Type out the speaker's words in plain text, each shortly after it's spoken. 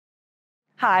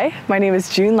Hi, my name is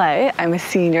June Lay. I'm a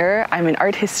senior. I'm an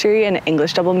art history and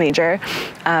English double major,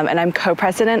 and I'm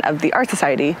co-president of the Art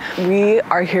Society. We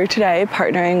are here today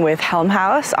partnering with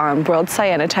Helmreich on World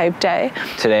Cyanotype Day.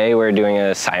 Today we're doing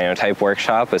a cyanotype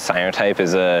workshop. A cyanotype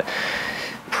is a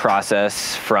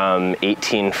process from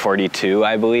 1842,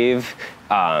 I believe.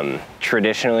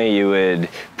 Traditionally, you would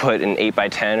put an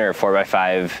 8x10 or a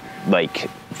 4x5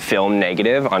 film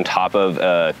negative on top of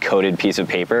a coated piece of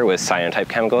paper with cyanotype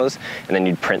chemicals, and then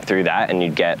you'd print through that and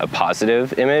you'd get a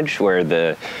positive image where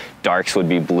the darks would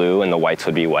be blue and the whites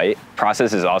would be white.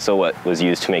 Process is also what was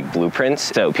used to make blueprints.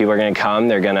 So people are going to come,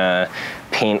 they're going to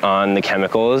paint on the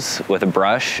chemicals with a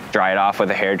brush, dry it off with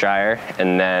a hairdryer,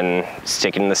 and then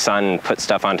stick it in the sun and put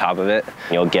stuff on top of it.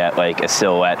 You'll get like a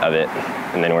silhouette of it,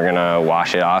 and then we're going to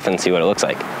wash it off and see what it looks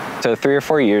like. So 3 or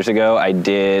 4 years ago, I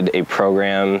did a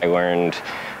program. I learned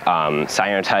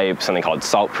cyanotype, something called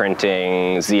salt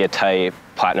printing, zeotype,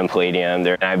 platinum, palladium.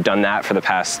 And I've done that for the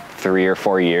past 3 or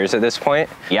 4 years at this point.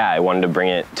 Yeah, I wanted to bring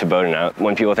it to Bowdoin.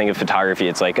 When people think of photography,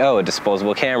 it's like, oh, a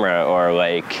disposable camera, or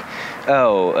like,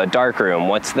 oh, a darkroom,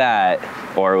 what's that?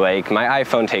 Or like, my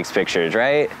iPhone takes pictures,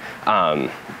 right?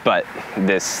 But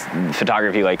this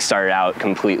photography started out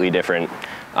completely different,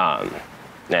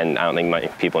 and I don't think many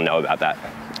people know about that.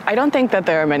 I don't think that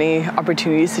there are many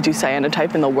opportunities to do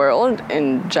cyanotype in the world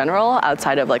in general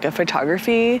outside of like a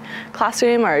photography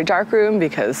classroom or a darkroom,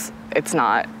 because it's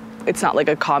not like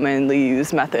a commonly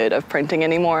used method of printing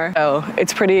anymore. So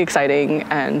it's pretty exciting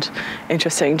and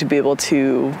interesting to be able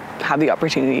to have the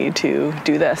opportunity to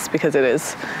do this, because it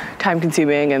is time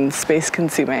consuming and space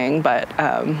consuming, but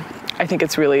I think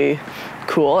it's really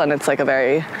cool, and it's like a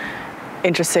very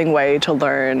interesting way to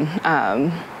learn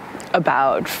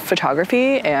about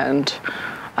photography and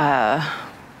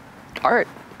art.